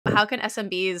how can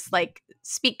SMBs like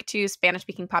speak to Spanish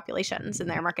speaking populations in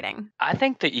their marketing? I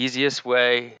think the easiest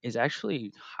way is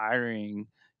actually hiring,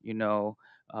 you know,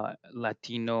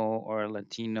 Latino or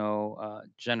Latino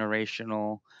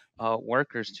generational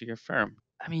workers to your firm.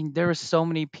 I mean, there were so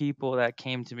many people that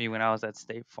came to me when I was at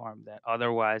State Farm that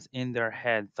otherwise in their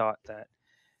head thought that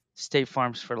State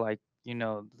Farm's for like,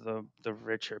 the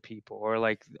richer people, or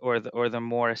like, or the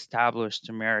more established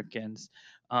Americans.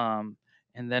 Um,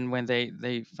 and then when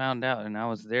they found out, and I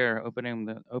was there opening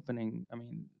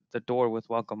the door with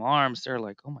welcome arms, they're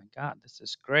like, oh my god, this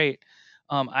is great.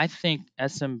 I think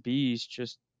SMBs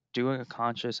just doing a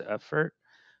conscious effort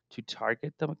to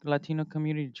target the Latino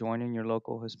community, joining your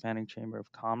local Hispanic Chamber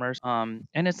of Commerce. And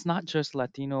it's not just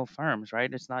Latino firms, right?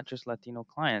 It's not just Latino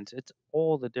clients, it's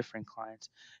all the different clients.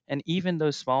 And even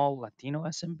those small Latino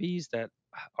SMBs that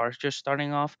are just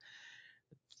starting off,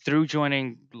 through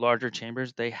joining larger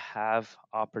chambers, they have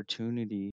opportunity